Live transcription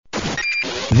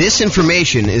This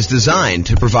information is designed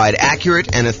to provide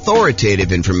accurate and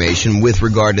authoritative information with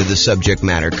regard to the subject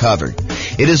matter covered.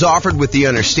 It is offered with the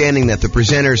understanding that the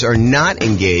presenters are not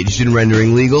engaged in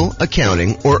rendering legal,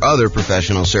 accounting, or other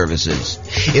professional services.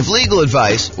 If legal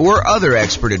advice or other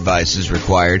expert advice is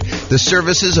required, the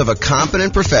services of a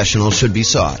competent professional should be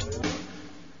sought.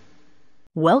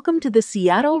 Welcome to the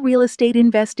Seattle Real Estate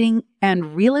Investing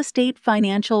and Real Estate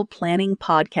Financial Planning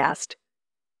Podcast.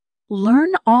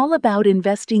 Learn all about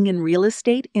investing in real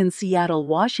estate in Seattle,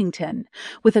 Washington,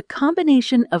 with a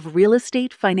combination of real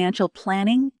estate financial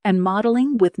planning and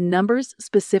modeling with numbers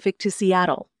specific to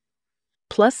Seattle,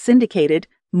 plus syndicated,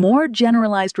 more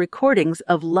generalized recordings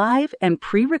of live and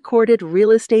pre-recorded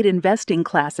real estate investing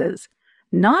classes,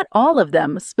 not all of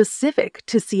them specific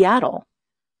to Seattle.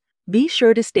 Be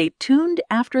sure to stay tuned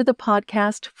after the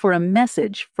podcast for a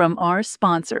message from our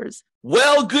sponsors.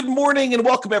 Well, good morning and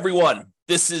welcome, everyone.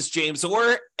 This is James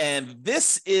Orr, and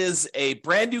this is a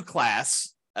brand new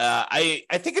class. I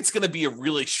think it's going to be a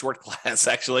really short class,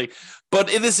 actually, but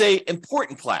it is an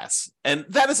important class, and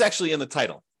that is actually in the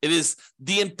title. It is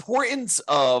the importance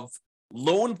of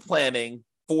loan planning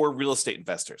for real estate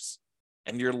investors.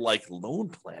 And you're like, loan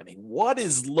planning? What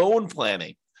is loan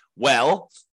planning? Well,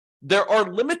 there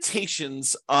are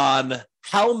limitations on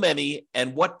how many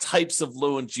and what types of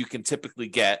loans you can typically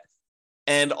get,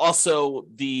 and also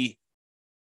the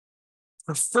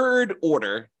preferred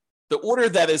order, the order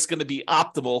that is going to be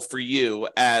optimal for you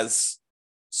as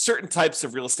certain types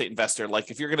of real estate investor.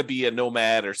 Like if you're going to be a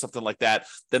nomad or something like that,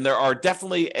 then there are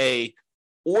definitely a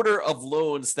order of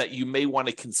loans that you may want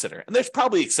to consider. And there's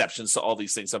probably exceptions to all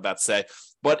these things I'm about to say,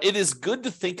 but it is good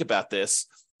to think about this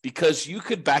because you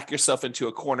could back yourself into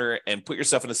a corner and put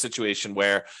yourself in a situation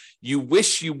where you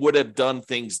wish you would have done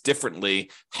things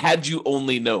differently had you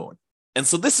only known. And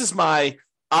so this is my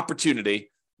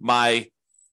opportunity, my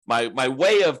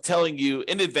way of telling you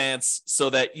in advance so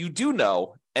that you do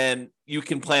know and you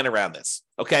can plan around this.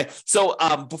 Okay. So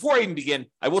before I even begin,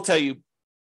 I will tell you,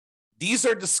 these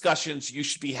are discussions you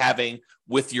should be having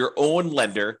with your own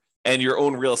lender and your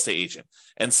own real estate agent.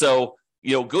 And so,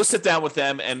 go sit down with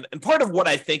them. And part of what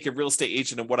I think a real estate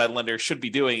agent and what a lender should be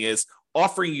doing is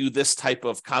offering you this type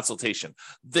of consultation.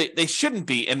 They shouldn't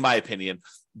be, in my opinion,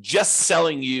 just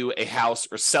selling you a house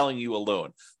or selling you a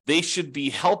loan. They should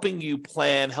be helping you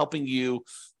plan, helping you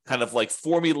kind of like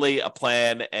formulate a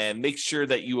plan and make sure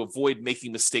that you avoid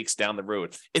making mistakes down the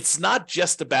road. It's not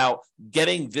just about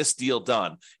getting this deal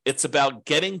done. It's about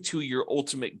getting to your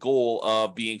ultimate goal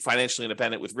of being financially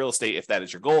independent with real estate, if that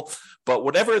is your goal. But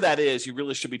whatever that is, you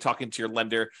really should be talking to your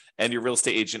lender and your real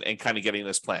estate agent and kind of getting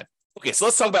this plan. Okay, so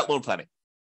let's talk about loan planning.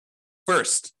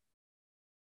 First,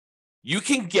 you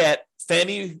can get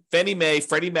Fannie Mae,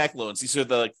 Freddie Mac loans. These are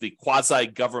the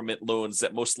quasi-government loans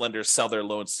that most lenders sell their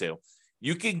loans to.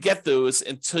 You can get those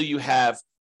until you have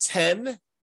 10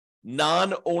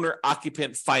 non-owner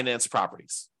occupant finance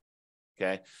properties.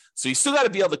 Okay, so you still got to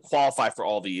be able to qualify for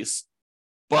all these,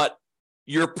 but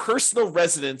your personal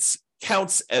residence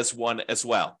counts as one as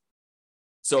well.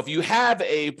 So if you have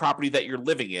a property that you're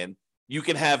living in, you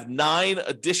can have 9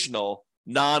 additional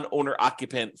non-owner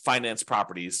occupant finance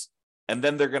properties. And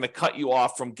then they're going to cut you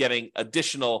off from getting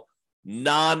additional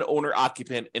non-owner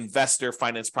occupant investor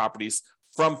finance properties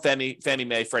from Fannie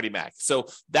Mae, Freddie Mac. So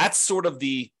that's sort of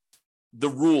the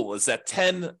rule, is that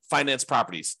 10 finance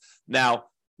properties. Now,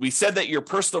 we said that your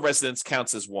personal residence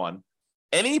counts as one.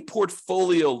 Any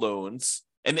portfolio loans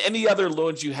and any other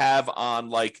loans you have on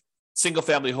like single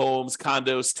family homes,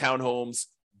 condos, townhomes,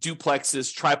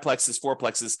 duplexes, triplexes,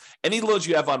 fourplexes, any loans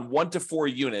you have on 1 to 4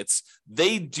 units,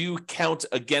 they do count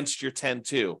against your 10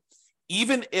 too,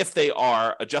 even if they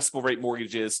are adjustable rate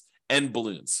mortgages and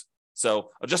balloons. So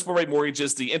adjustable rate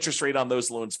mortgages, the interest rate on those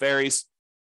loans varies.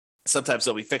 Sometimes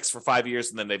they'll be fixed for 5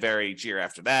 years and then they vary each year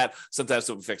after that. Sometimes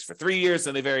they'll be fixed for 3 years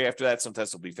and they vary after that.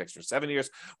 Sometimes they'll be fixed for 7 years,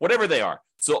 whatever they are.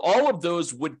 So all of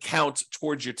those would count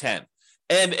towards your 10.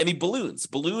 And any balloons.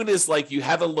 Balloon is like you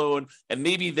have a loan and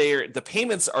maybe the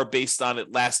payments are based on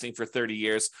it lasting for 30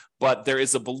 years, but there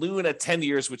is a balloon at 10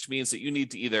 years, which means that you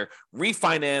need to either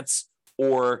refinance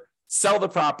or sell the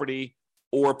property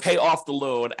or pay off the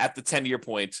loan at the 10-year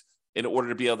point in order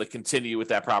to be able to continue with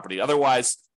that property.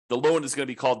 Otherwise, the loan is going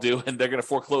to be called due and they're going to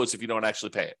foreclose if you don't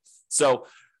actually pay it. So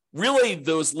really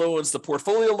those loans, the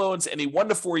portfolio loans, any 1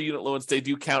 to 4 unit loans, they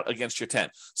do count against your 10.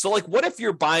 So like what if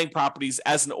you're buying properties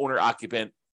as an owner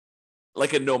occupant,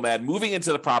 like a nomad, moving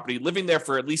into the property, living there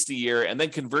for at least a year, and then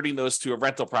converting those to a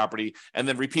rental property and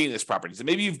then repeating those properties. And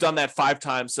maybe you've done that 5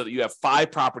 times so that you have 5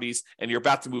 properties and you're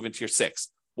about to move into your 6th.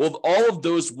 Well, all of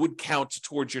those would count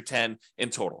towards your 10 in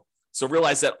total. So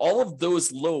realize that all of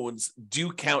those loans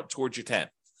do count towards your 10.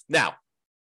 Now,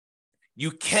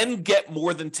 you can get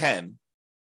more than 10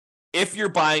 if you're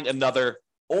buying another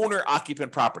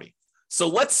owner-occupant property. So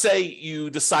let's say you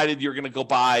decided you're going to go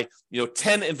buy,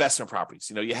 10 investment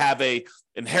properties. You have a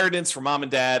inheritance from mom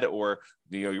and dad or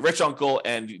your rich uncle,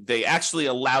 and they actually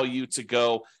allow you to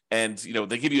go and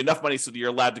they give you enough money so that you're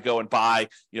allowed to go and buy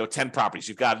 10 properties.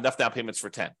 You've got enough down payments for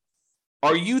 10.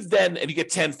 Are you then, and you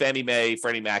get 10 Fannie Mae,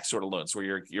 Freddie Mac sort of loans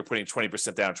where you're putting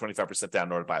 20% down, 25% down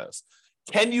in order to buy those.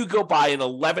 Can you go buy an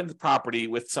 11th property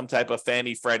with some type of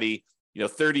Fannie, Freddie,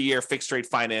 30-year fixed rate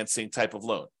financing type of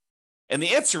loan? And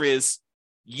the answer is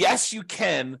yes, you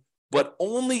can, but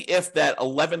only if that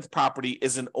 11th property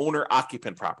is an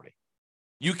owner-occupant property.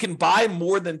 You can buy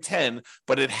more than 10,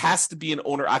 but it has to be an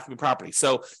owner-occupant property.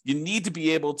 So you need to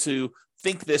be able to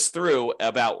think this through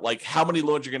about like how many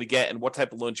loans you're going to get and what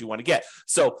type of loans you want to get.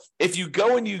 So if you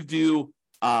go and you do,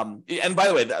 and by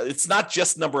the way, it's not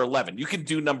just number 11. You can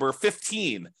do number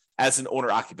 15 as an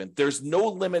owner-occupant. There's no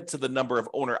limit to the number of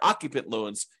owner-occupant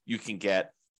loans you can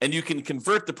get. And you can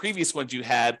convert the previous ones you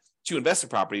had to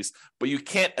investment properties, but you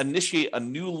can't initiate a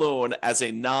new loan as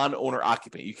a non-owner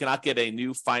occupant. You cannot get a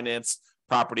new finance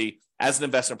property as an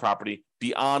investment property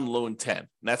beyond loan 10. And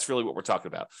that's really what we're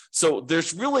talking about. So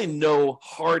there's really no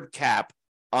hard cap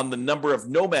on the number of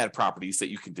nomad properties that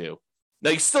you can do.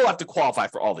 Now, you still have to qualify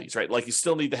for all these, right? Like you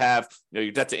still need to have your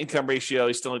debt to income ratio.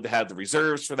 You still need to have the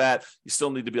reserves for that. You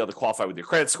still need to be able to qualify with your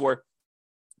credit score.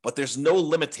 But there's no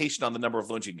limitation on the number of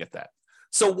loans you can get that.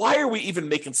 So why are we even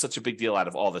making such a big deal out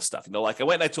of all this stuff? Like I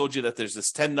went and I told you that there's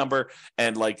this 10 number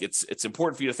and like it's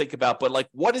important for you to think about, but like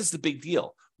what is the big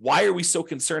deal? Why are we so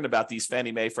concerned about these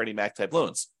Fannie Mae, Freddie Mac type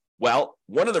loans? Well,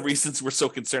 one of the reasons we're so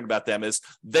concerned about them is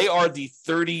they are the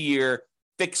 30-year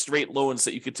fixed rate loans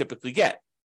that you could typically get.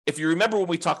 If you remember when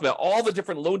we talked about all the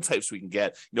different loan types we can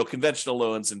get, conventional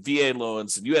loans and VA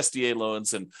loans and USDA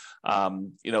loans and,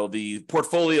 the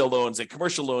portfolio loans and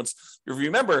commercial loans, if you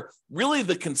remember, really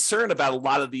the concern about a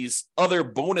lot of these other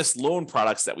bonus loan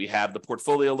products that we have, the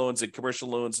portfolio loans and commercial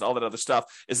loans and all that other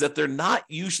stuff, is that they're not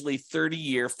usually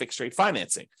 30-year fixed rate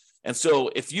financing. And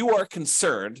so if you are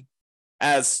concerned,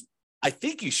 as I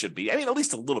think you should be, at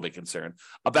least a little bit concerned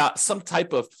about some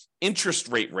type of interest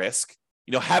rate risk,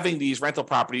 having these rental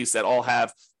properties that all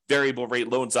have variable rate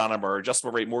loans on them or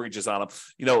adjustable rate mortgages on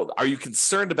them, are you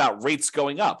concerned about rates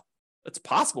going up? It's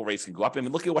possible rates can go up.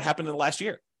 Look at what happened in the last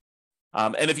year.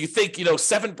 And if you think,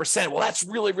 7%, well, that's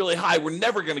really, really high. We're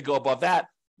never going to go above that.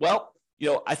 Well,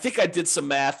 I think I did some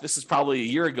math. This is probably a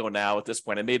year ago now at this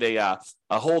point. I made a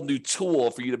whole new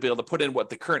tool for you to be able to put in what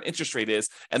the current interest rate is.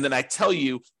 And then I tell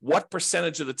you what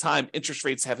percentage of the time interest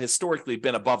rates have historically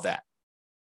been above that.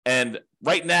 And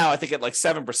right now, I think at like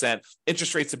 7%,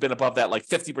 interest rates have been above that like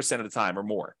 50% of the time or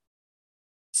more.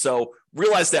 So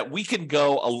realize that we can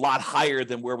go a lot higher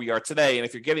than where we are today. And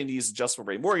if you're getting these adjustable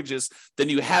rate mortgages, then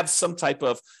you have some type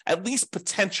of at least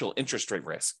potential interest rate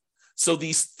risk. So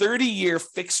these 30-year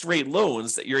fixed rate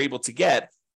loans that you're able to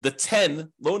get, the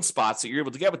 10 loan spots that you're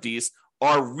able to get with these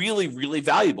are really, really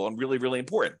valuable and really, really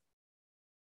important.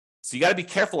 So you got to be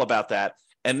careful about that.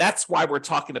 And that's why we're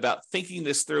talking about thinking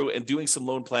this through and doing some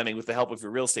loan planning with the help of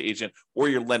your real estate agent or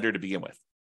your lender to begin with.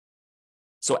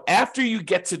 So after you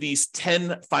get to these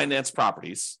 10 finance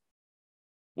properties,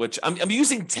 which I'm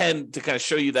using 10 to kind of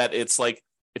show you that it's like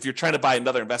if you're trying to buy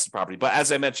another investment property. But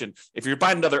as I mentioned, if you're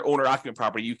buying another owner-occupant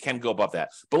property, you can go above that.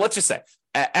 But let's just say,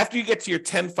 after you get to your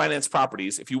 10 finance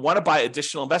properties, if you want to buy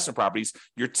additional investment properties,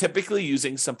 you're typically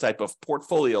using some type of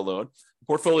portfolio loan.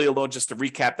 Portfolio loan, just to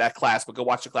recap that class, but go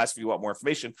watch the class if you want more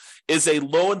information, is a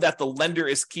loan that the lender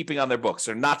is keeping on their books.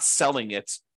 They're not selling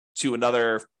it to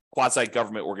another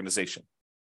quasi-government organization.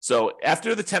 So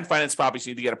after the 10 finance properties,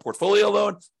 you need to get a portfolio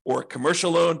loan or a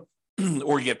commercial loan,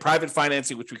 or you get private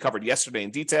financing, which we covered yesterday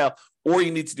in detail, or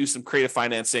you need to do some creative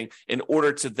financing in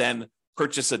order to then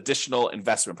purchase additional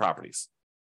investment properties.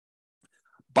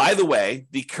 By the way,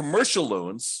 the commercial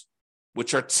loans,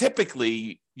 which are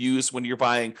typically used when you're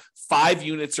buying 5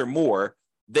 units or more,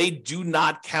 they do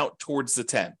not count towards the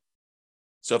 10.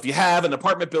 So if you have an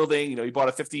apartment building, you bought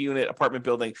a 50-unit apartment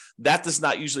building, that does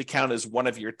not usually count as one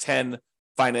of your 10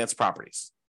 finance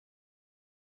properties.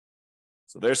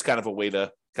 So there's kind of a way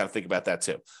to kind of think about that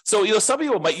too. So, some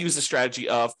people might use the strategy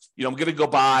of, I'm going to go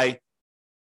buy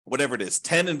whatever it is,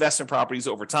 10 investment properties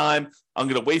over time. I'm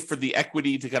going to wait for the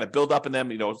equity to kind of build up in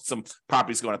them. Some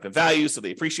properties going up in value, so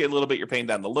they appreciate a little bit. You're paying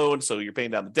down the loan, so you're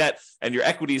paying down the debt, and your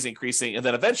equity is increasing. And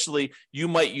then eventually, you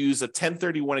might use a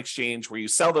 1031 exchange where you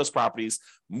sell those properties,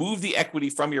 move the equity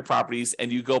from your properties,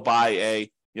 and you go buy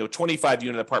a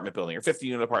 25-unit apartment building or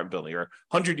 50-unit apartment building or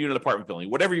 100-unit apartment building,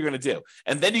 whatever you're going to do.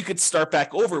 And then you could start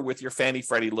back over with your Fannie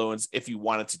Freddie loans if you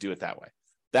wanted to do it that way.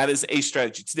 That is a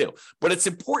strategy to do. But it's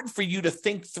important for you to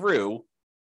think through,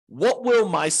 what will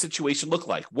my situation look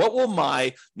like? What will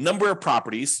my number of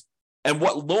properties and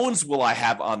what loans will I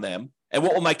have on them? And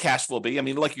what will my cash flow be? I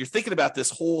mean, like, you're thinking about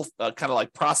this whole kind of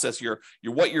like process, your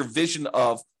vision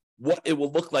of what it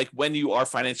will look like when you are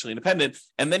financially independent.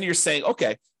 And then you're saying,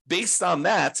 okay, based on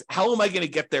that, how am I going to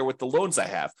get there with the loans I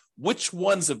have? Which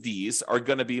ones of these are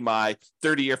going to be my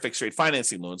 30-year fixed rate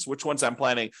financing loans? Which ones I'm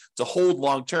planning to hold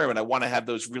long term? And I want to have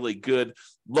those really good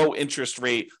low interest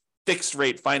rate, fixed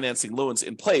rate financing loans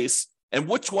in place. And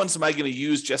which ones am I going to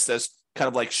use just as kind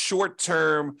of like short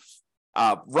term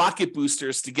rocket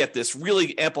boosters to get this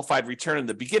really amplified return in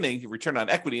the beginning, return on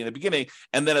equity in the beginning,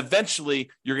 and then eventually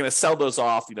you're going to sell those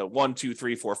off, 1, 2,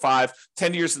 3, 4, 5,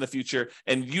 10 years in the future,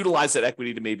 and utilize that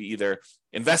equity to maybe either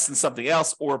invest in something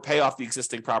else or pay off the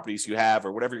existing properties you have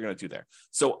or whatever you're going to do there.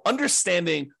 So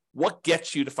understanding what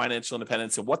gets you to financial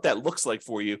independence and what that looks like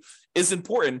for you is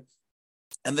important.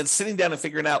 And then sitting down and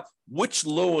figuring out which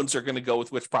loans are going to go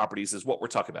with which properties is what we're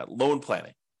talking about. Loan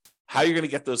planning. How you're going to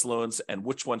get those loans and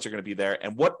which ones are going to be there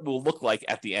and what will look like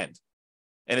at the end.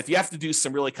 And if you have to do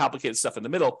some really complicated stuff in the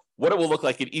middle, what it will look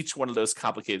like in each one of those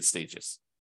complicated stages.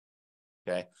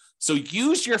 Okay. So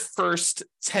use your first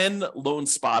 10 loan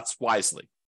spots wisely.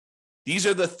 These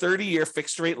are the 30-year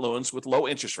fixed rate loans with low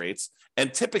interest rates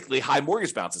and typically high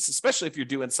mortgage balances, especially if you're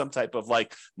doing some type of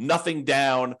like nothing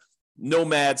down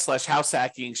nomad/house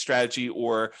hacking strategy,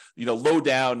 or low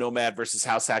down nomad versus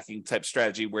house hacking type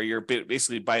strategy where you're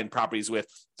basically buying properties with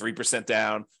 3%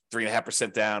 down,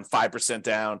 3.5% down, 5%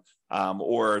 down,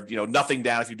 or nothing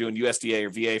down if you're doing USDA or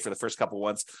VA for the first couple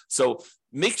ones. So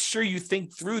make sure you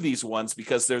think through these ones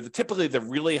because they're typically the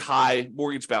really high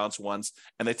mortgage balance ones,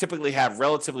 and they typically have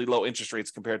relatively low interest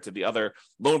rates compared to the other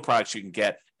loan products you can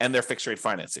get, and they're fixed rate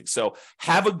financing. So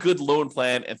have a good loan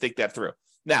plan and think that through.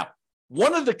 Now,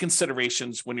 one of the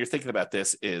considerations when you're thinking about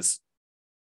this is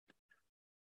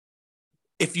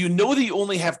if you know that you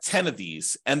only have 10 of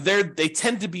these and they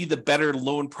tend to be the better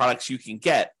loan products you can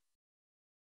get,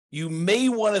 you may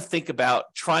want to think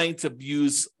about trying to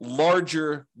use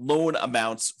larger loan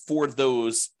amounts for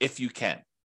those if you can.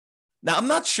 Now, I'm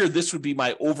not sure this would be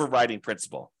my overriding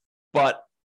principle, but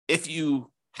if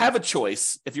you have a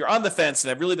choice, if you're on the fence,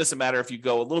 and it really doesn't matter if you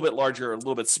go a little bit larger or a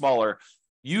little bit smaller,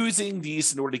 using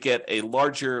these in order to get a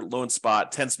larger loan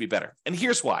spot tends to be better. And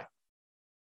here's why.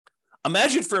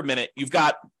 Imagine for a minute, you've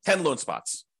got 10 loan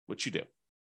spots, which you do.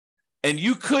 And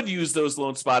you could use those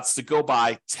loan spots to go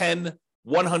buy 10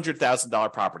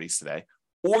 $100,000 properties today,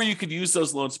 or you could use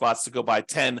those loan spots to go buy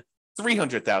 10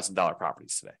 $300,000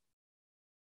 properties today.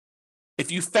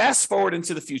 If you fast forward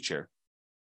into the future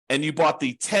and you bought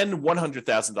the 10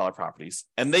 $100,000 properties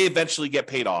and they eventually get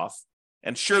paid off,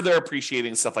 and sure, they're appreciating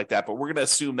and stuff like that, but we're going to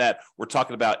assume that we're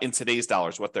talking about in today's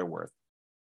dollars what they're worth.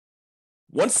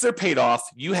 Once they're paid off,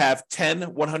 you have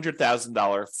 10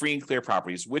 $100,000 free and clear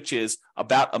properties, which is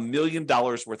about $1 million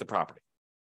worth of property.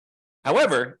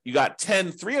 However, you got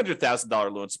 10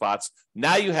 $300,000 loan spots.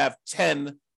 Now you have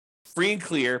 10 free and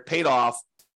clear, paid off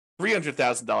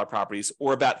 $300,000 properties,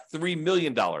 or about $3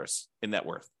 million in net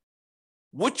worth.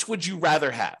 Which would you rather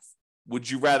have? Would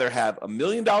you rather have $1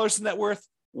 million in net worth?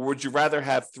 Or would you rather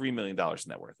have $3 million in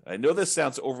net worth? I know this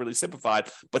sounds overly simplified,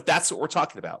 but that's what we're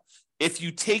talking about. If you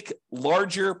take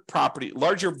larger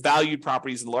valued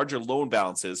properties and larger loan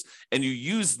balances, and you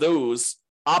use those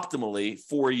optimally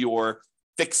for your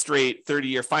fixed rate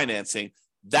 30-year financing,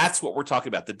 that's what we're talking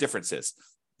about. The difference is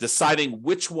deciding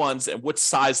which ones and which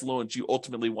size loans you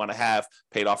ultimately want to have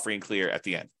paid off free and clear at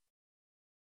the end.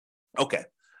 Okay,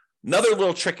 another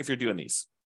little trick if you're doing these.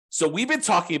 So we've been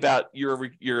talking about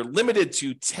you're limited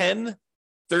to 10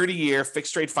 30-year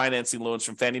fixed rate financing loans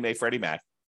from Fannie Mae, Freddie Mac.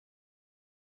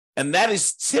 And that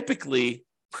is typically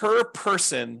per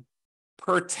person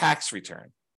per tax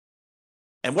return.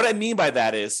 And what I mean by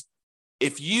that is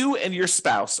if you and your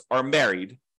spouse are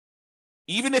married,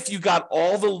 even if you got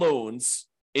all the loans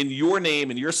in your name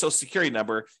and your social security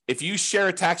number, if you share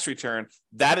a tax return,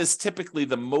 that is typically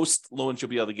the most loans you'll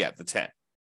be able to get, the 10.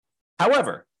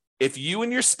 However, if you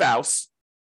and your spouse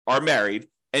are married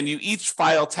and you each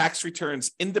file tax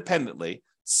returns independently,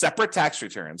 separate tax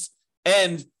returns,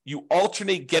 and you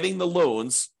alternate getting the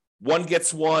loans, one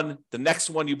gets one, the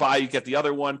next one you buy, you get the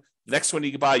other one, the next one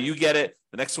you buy, you get it,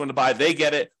 the next one to buy, they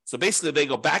get it. So basically they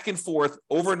go back and forth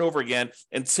over and over again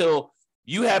until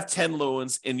you have 10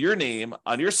 loans in your name,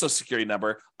 on your social security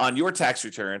number, on your tax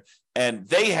return, and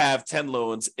they have 10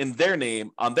 loans in their name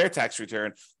on their tax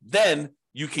return. Then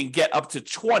you can get up to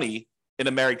 20 in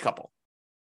a married couple.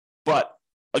 But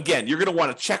again, you're going to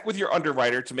want to check with your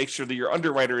underwriter to make sure that your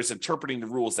underwriter is interpreting the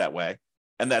rules that way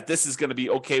and that this is going to be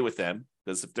okay with them.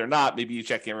 Because if they're not, maybe you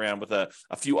check in around with a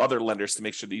few other lenders to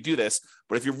make sure that you do this.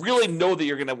 But if you really know that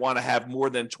you're going to want to have more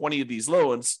than 20 of these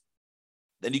loans,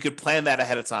 then you could plan that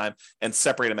ahead of time and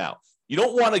separate them out. You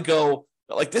don't want to go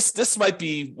like this. This might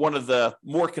be one of the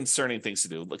more concerning things to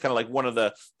do, kind of like one of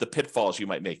the pitfalls you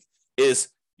might make is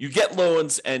you get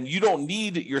loans and you don't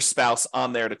need your spouse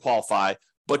on there to qualify,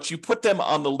 but you put them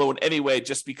on the loan anyway,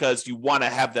 just because you want to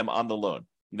have them on the loan.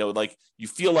 Like you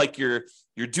feel like you're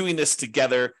doing this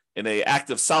together in an act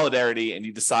of solidarity, and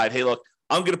you decide, hey, look,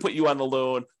 I'm going to put you on the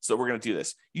loan, so we're going to do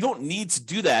this. You don't need to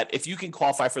do that if you can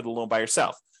qualify for the loan by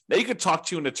yourself. Now, you could talk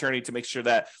to an attorney to make sure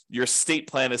that your estate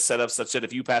plan is set up such that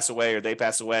if you pass away or they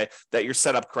pass away, that you're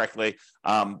set up correctly.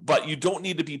 But you don't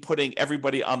need to be putting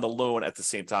everybody on the loan at the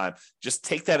same time. Just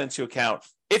take that into account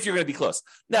if you're going to be close.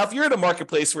 Now, if you're in a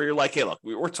marketplace where you're like, hey, look,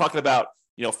 we're talking about,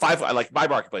 I like my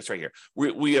marketplace right here.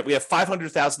 We have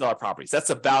 $500,000 properties. That's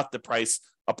about the price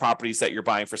of properties that you're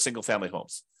buying for single family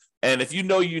homes. And if you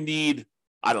know you need,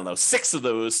 6 of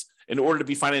those in order to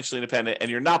be financially independent,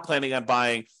 and you're not planning on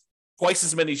buying twice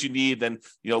as many as you need, then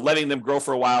letting them grow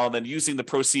for a while and then using the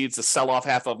proceeds to sell off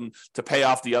half of them to pay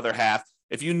off the other half.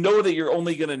 If you know that you're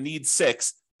only going to need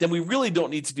 6, then we really don't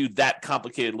need to do that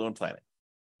complicated loan planning.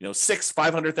 6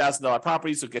 $500,000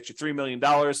 properties will get you $3 million.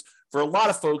 For a lot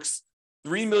of folks,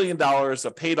 $3 million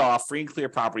of paid off free and clear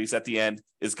properties at the end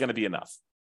is going to be enough.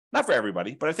 Not for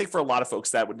everybody, but I think for a lot of folks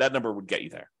that number would get you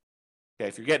there. Okay,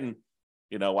 if you're getting,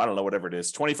 whatever it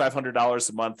is, $2,500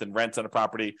 a month in rent on a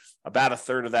property, about a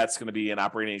third of that's going to be in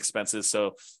operating expenses.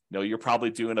 So, you're probably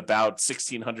doing about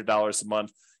 $1,600 a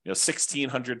month.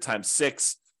 1,600 times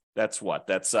 6, that's what?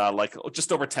 That's like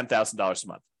just over $10,000 a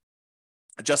month,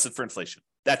 adjusted for inflation.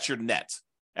 That's your net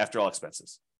after all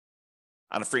expenses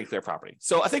on a free and clear property.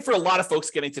 So I think for a lot of folks,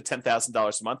 getting to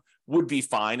 $10,000 a month would be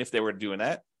fine if they were doing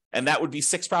that. And that would be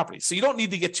 6 properties. So you don't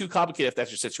need to get too complicated if that's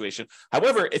your situation.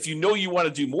 However, if you know you want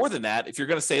to do more than that, if you're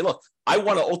going to say, look, I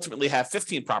want to ultimately have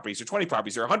 15 properties or 20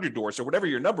 properties or 100 doors or whatever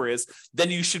your number is, then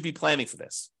you should be planning for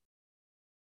this.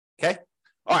 Okay?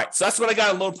 All right. So that's what I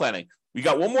got on loan planning. We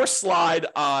got one more slide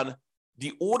on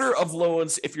the order of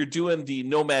loans if you're doing the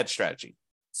nomad strategy.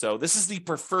 So this is the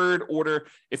preferred order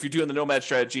if you're doing the nomad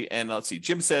strategy. And let's see,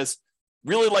 Jim says,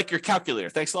 really like your calculator.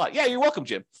 Thanks a lot. Yeah, you're welcome,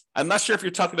 Jim. I'm not sure if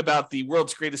you're talking about the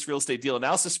world's greatest real estate deal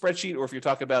analysis spreadsheet or if you're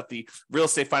talking about the real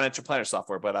estate financial planner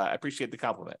software, but I appreciate the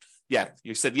compliment. Yeah,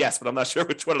 you said yes, but I'm not sure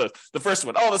which one of those. The first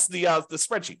one. Oh, this is the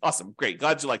spreadsheet. Awesome. Great.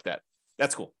 Glad you like that.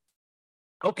 That's cool.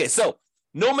 Okay, so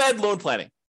nomad loan planning.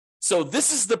 So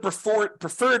this is the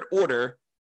preferred order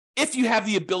if you have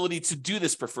the ability to do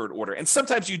this preferred order. And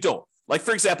sometimes you don't. Like,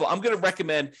 for example, I'm going to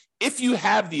recommend if you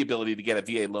have the ability to get a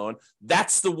VA loan,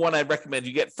 that's the one I'd recommend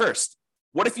you get first.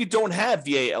 What if you don't have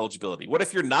VA eligibility? What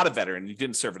if you're not a veteran and you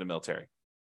didn't serve in the military?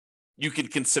 You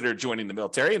could consider joining the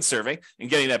military and serving and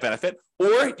getting that benefit.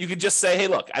 Or you could just say, hey,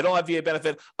 look, I don't have VA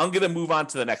benefit. I'm going to move on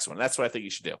to the next one. That's what I think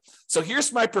you should do. So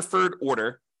here's my preferred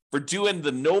order for doing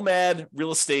the nomad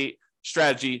real estate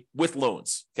strategy with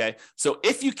loans. Okay. So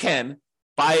if you can,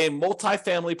 buy a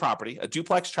multifamily property, a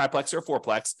duplex, triplex, or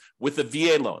fourplex with a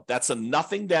VA loan. That's a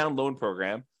nothing down loan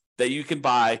program that you can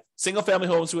buy single family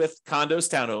homes with, condos,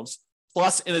 townhomes.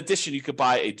 Plus, in addition, you could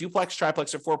buy a duplex,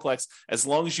 triplex, or fourplex as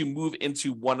long as you move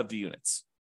into one of the units.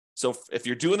 So if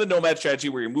you're doing the nomad strategy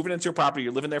where you're moving into a property,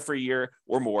 you're living there for a year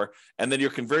or more, and then you're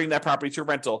converting that property to a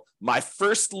rental, my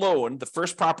first loan, the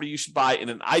first property you should buy in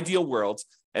an ideal world,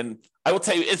 and I will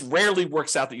tell you, it rarely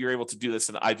works out that you're able to do this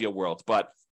in an ideal world, but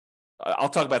I'll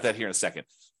talk about that here in a second.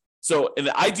 So in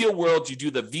the ideal world, you do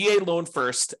the VA loan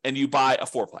first and you buy a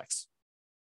fourplex.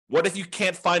 What if you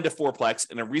can't find a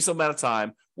fourplex in a reasonable amount of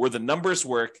time where the numbers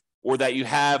work or that you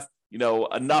have,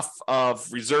 enough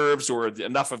of reserves or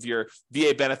enough of your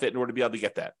VA benefit in order to be able to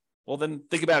get that? Well, then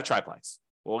think about a triplex.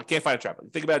 Well, you can't find a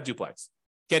triplex. Think about a duplex.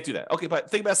 Can't do that. Okay, but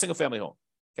think about a single family home.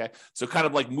 Okay, so kind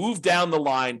of like move down the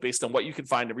line based on what you can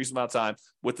find in a reasonable amount of time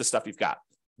with the stuff you've got.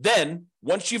 Then,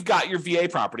 once you've got your VA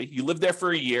property, you live there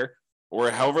for a year or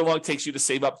however long it takes you to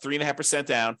save up 3.5%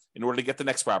 down in order to get the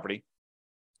next property.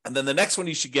 And then the next one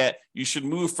you should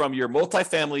move from your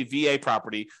multifamily VA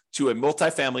property to a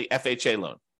multifamily FHA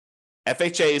loan.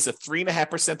 FHA is a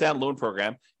 3.5% down loan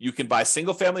program. You can buy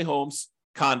single family homes,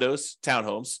 condos,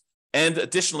 townhomes, and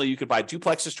additionally, you could buy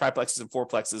duplexes, triplexes, and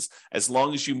fourplexes as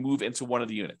long as you move into one of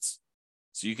the units.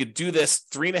 So you could do this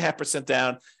 3.5%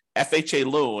 down FHA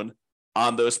loan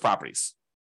on those properties.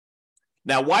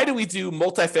 Now, why do we do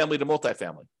multifamily to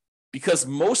multifamily? Because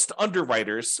most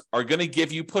underwriters are going to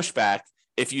give you pushback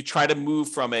if you try to move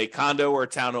from a condo or a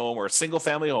townhome or a single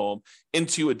family home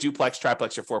into a duplex,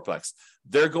 triplex, or fourplex.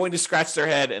 they're going to scratch their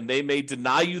head and they may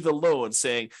deny you the loan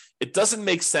saying, it doesn't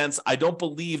make sense. I don't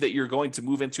believe that you're going to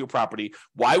move into a property.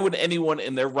 Why would anyone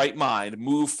in their right mind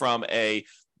move from a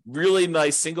really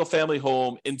nice single family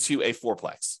home into a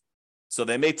fourplex? So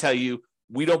they may tell you,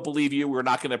 we don't believe you. We're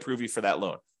not going to approve you for that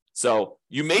loan. So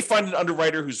you may find an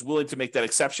underwriter who's willing to make that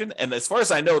exception. And as far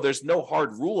as I know, there's no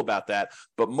hard rule about that.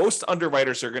 But most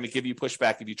underwriters are going to give you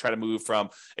pushback if you try to move from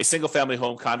a single family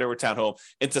home, condo, or townhome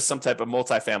into some type of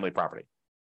multifamily property.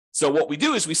 So what we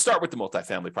do is we start with the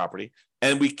multifamily property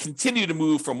and we continue to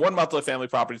move from one multifamily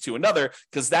property to another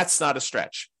because that's not a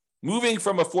stretch. Moving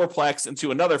from a fourplex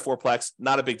into another fourplex,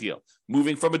 not a big deal.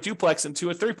 Moving from a duplex into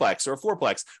a threeplex or a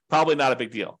fourplex, probably not a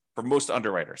big deal for most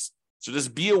underwriters. So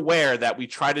just be aware that we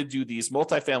try to do these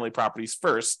multifamily properties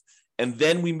first, and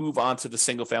then we move on to the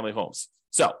single family homes.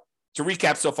 So to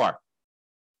recap so far,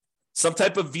 some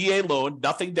type of VA loan,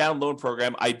 nothing down loan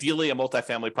program, ideally a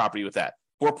multifamily property with that.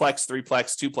 Fourplex,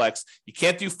 threeplex, twoplex. You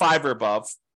can't do 5 or above.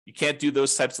 You can't do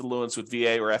those types of loans with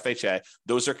VA or FHA.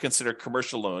 Those are considered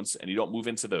commercial loans, and you don't move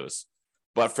into those.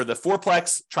 But for the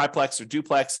fourplex, triplex, or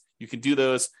duplex, you can do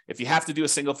those. If you have to do a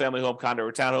single family home, condo,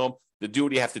 or townhome, then do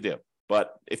what you have to do.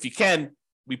 But if you can,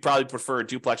 we probably prefer a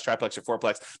duplex, triplex, or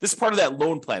fourplex. This is part of that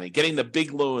loan planning, getting the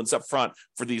big loans up front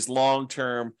for these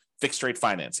long-term fixed rate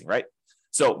financing, right?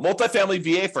 So multifamily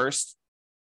VA first,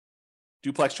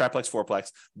 duplex, triplex,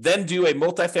 fourplex, then do a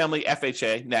multifamily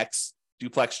FHA next,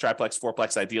 duplex, triplex,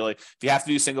 fourplex ideally. If you have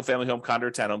to do single family home, condo,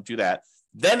 or townhome, do that.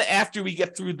 Then after we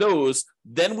get through those,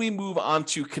 then we move on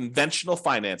to conventional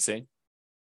financing,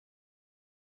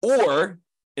 or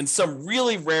in some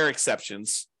really rare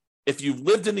exceptions, if you've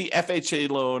lived in the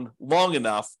FHA loan long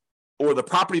enough or the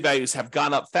property values have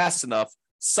gone up fast enough,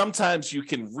 sometimes you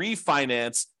can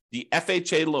refinance the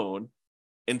FHA loan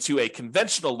into a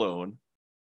conventional loan,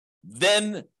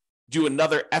 then do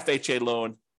another FHA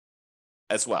loan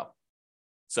as well.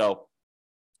 So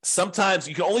sometimes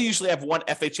you can only usually have one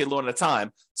FHA loan at a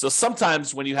time. So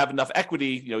sometimes when you have enough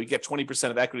equity, you get 20%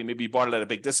 of equity, maybe you bought it at a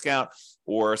big discount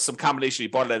or some combination, you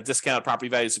bought it at a discount, property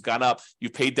values have gone up,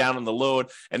 you paid down on the loan,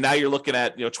 and now you're looking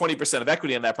at 20% of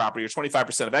equity in that property or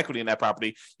 25% of equity in that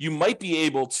property. You might be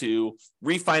able to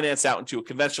refinance out into a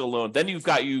conventional loan. Then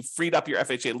you freed up your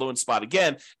FHA loan spot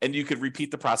again, and you could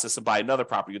repeat the process and buy another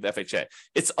property with FHA.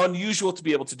 It's unusual to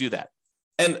be able to do that.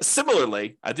 And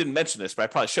similarly, I didn't mention this, but I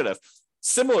probably should have.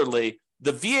 Similarly,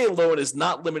 the VA loan is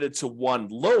not limited to one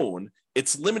loan.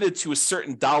 It's limited to a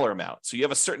certain dollar amount. So you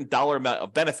have a certain dollar amount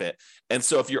of benefit. And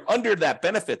so if you're under that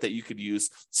benefit that you could use,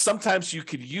 sometimes you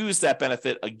could use that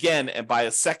benefit again and buy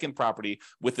a second property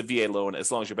with the VA loan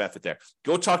as long as your benefit there.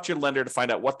 Go talk to your lender to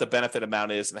find out what the benefit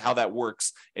amount is and how that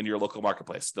works in your local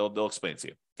marketplace. They'll explain it to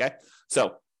you. Okay.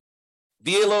 So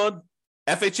VA loan,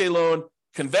 FHA loan,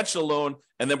 conventional loan,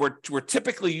 and then we're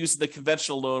typically using the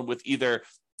conventional loan with either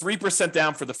 3%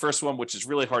 down for the first one, which is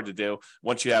really hard to do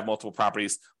once you have multiple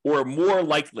properties, or more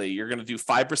likely you're going to do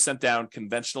 5% down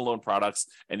conventional loan products,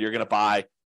 and you're going to buy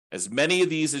as many of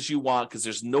these as you want because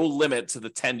there's no limit to the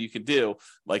 10 you can do.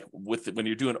 Like when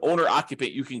you're doing owner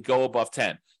occupant, you can go above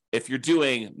 10. If you're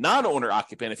doing non-owner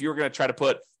occupant, if you were going to try to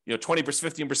put 20%,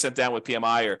 15% down with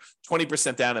PMI or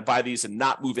 20% down and buy these and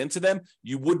not move into them,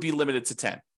 you would be limited to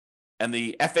 10. And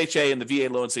the FHA and the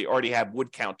VA loans that you already have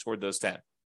would count toward those 10.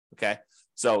 Okay.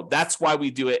 So that's why we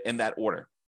do it in that order.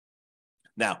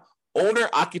 Now, owner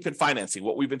occupant financing,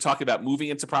 what we've been talking about, moving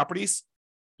into properties,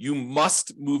 you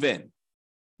must move in.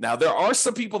 Now, there are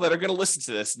some people that are going to listen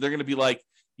to this. And they're going to be like,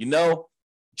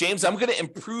 James, I'm going to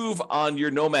improve on your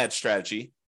nomad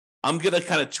strategy. I'm going to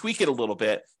kind of tweak it a little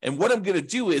bit. And what I'm going to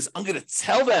do is I'm going to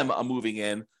tell them I'm moving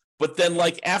in. But then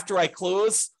after I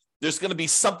close, there's going to be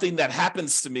something that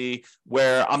happens to me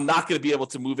where I'm not going to be able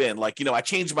to move in. I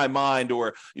changed my mind,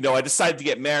 or, I decided to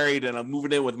get married and I'm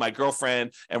moving in with my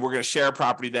girlfriend and we're going to share a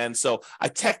property then. So I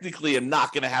technically am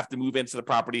not going to have to move into the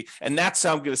property. And that's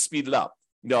how I'm going to speed it up.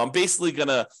 I'm basically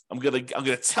I'm going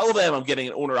to tell them I'm getting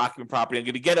an owner occupant property. I'm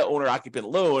going to get an owner occupant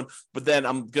loan, but then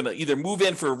I'm going to either move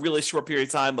in for a really short period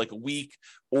of time, like a week,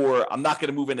 or I'm not going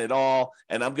to move in at all.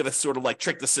 And I'm going to sort of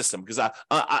trick the system because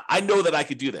I know that I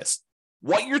could do this.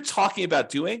 What you're talking about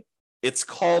doing, it's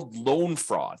called loan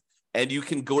fraud, and you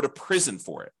can go to prison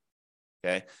for it,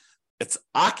 okay? It's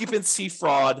occupancy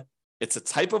fraud. It's a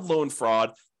type of loan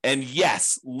fraud, and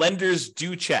yes, lenders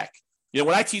do check.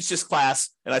 When I teach this class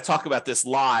and I talk about this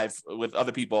live with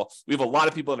other people, we have a lot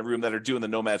of people in the room that are doing the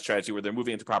nomad strategy where they're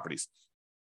moving into properties.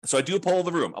 So I do a poll of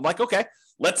the room. I'm like, okay,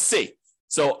 let's see.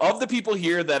 So of the people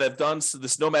here that have done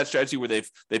this nomad strategy where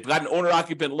they've got an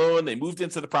owner-occupant loan, they moved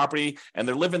into the property, and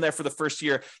they're living there for the first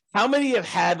year, how many have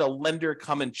had a lender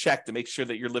come and check to make sure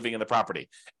that you're living in the property?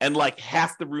 And like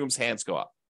half the room's hands go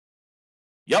up.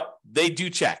 Yep, they do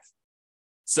check.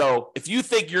 So if you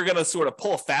think you're going to sort of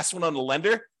pull a fast one on the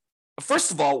lender,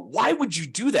 first of all, why would you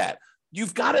do that?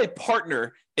 You've got a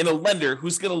partner in a lender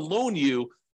who's going to loan you,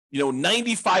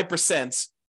 95%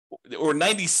 or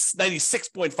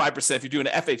 96.5% if you're doing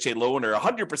an FHA loan, or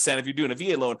 100% if you're doing a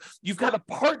VA loan. You've got a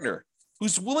partner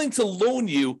who's willing to loan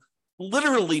you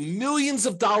literally millions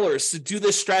of dollars to do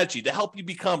this strategy to help you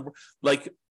become like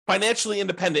financially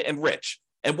independent and rich.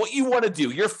 And what you want to do,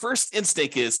 your first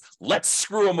instinct is, let's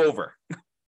screw them over.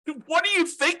 What are you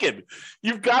thinking?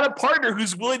 You've got a partner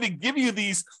who's willing to give you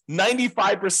these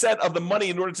 95% of the money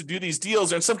in order to do these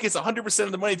deals, or in some cases 100%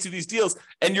 of the money to these deals,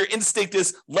 and your instinct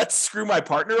is, let's screw my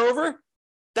partner over?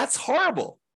 That's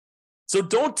horrible. So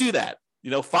don't do that.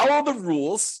 Follow the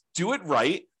rules, do it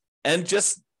right, and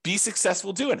just be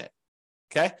successful doing it.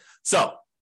 Okay? So,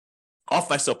 off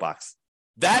my soapbox.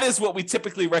 That is what we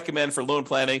typically recommend for loan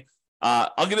planning.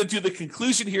 I'm going to do the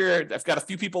conclusion here. I've got a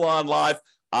few people on live.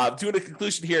 Doing a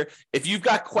conclusion here. If you've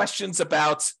got questions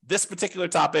about this particular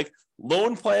topic,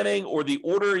 loan planning, or the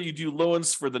order you do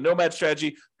loans for the nomad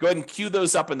strategy, go ahead and queue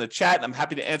those up in the chat, and I'm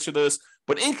happy to answer those.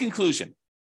 But in conclusion,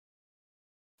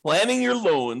 planning your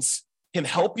loans can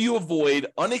help you avoid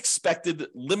unexpected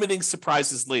limiting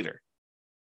surprises later.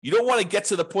 You don't want to get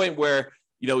to the point where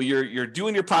you're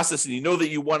doing your process and you know that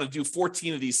you want to do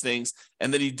 14 of these things,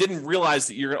 and then you didn't realize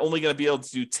that you're only going to be able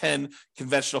to do 10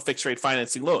 conventional fixed rate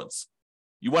financing loans.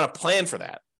 You want to plan for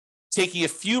that, taking a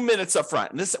few minutes up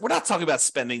front. And we're not talking about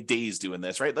spending days doing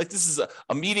this, right? Like, this is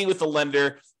a meeting with the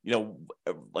lender,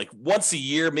 like once a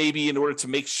year, maybe, in order to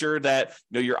make sure that,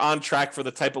 you're on track for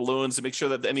the type of loans, and make sure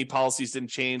that any policies didn't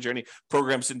change or any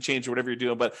programs didn't change or whatever you're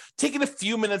doing. But taking a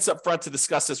few minutes up front to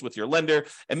discuss this with your lender,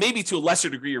 and maybe to a lesser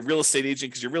degree, your real estate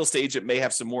agent, because your real estate agent may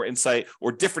have some more insight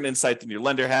or different insight than your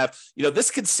lender have. This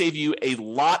could save you a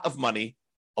lot of money,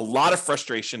 a lot of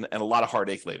frustration, and a lot of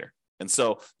heartache later. And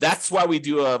so that's why we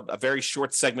do a very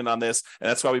short segment on this. And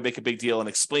that's why we make a big deal and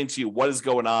explain to you what is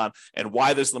going on and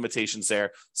why there's limitations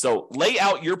there. So lay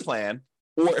out your plan,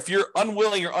 or if you're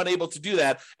unwilling or unable to do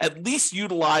that, at least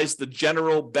utilize the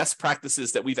general best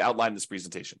practices that we've outlined in this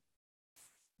presentation.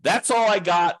 That's all I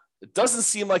got. It doesn't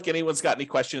seem like anyone's got any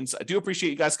questions. I do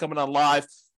appreciate you guys coming on live.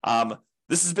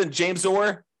 This has been James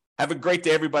Orr. Have a great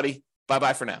day, everybody.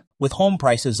 Bye-bye for now. With home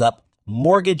prices up,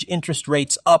 mortgage interest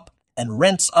rates up, and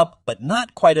rents up, but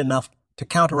not quite enough to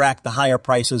counteract the higher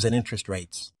prices and interest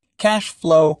rates. Cash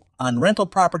flow on rental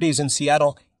properties in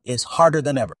Seattle is harder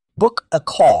than ever. Book a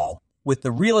call with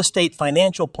the Real Estate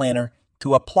Financial Planner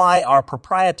to apply our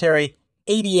proprietary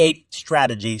 88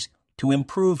 strategies to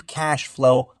improve cash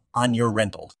flow on your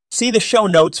rentals. See the show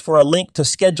notes for a link to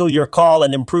schedule your call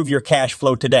and improve your cash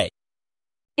flow today.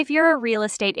 If you're a real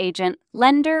estate agent,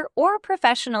 lender, or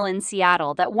professional in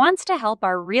Seattle that wants to help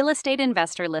our real estate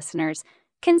investor listeners,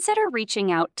 consider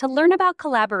reaching out to learn about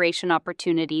collaboration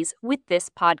opportunities with this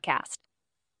podcast.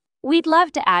 We'd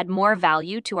love to add more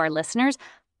value to our listeners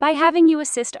by having you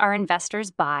assist our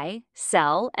investors buy,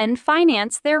 sell, and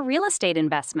finance their real estate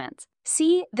investments.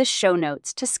 See the show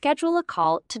notes to schedule a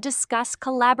call to discuss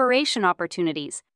collaboration opportunities.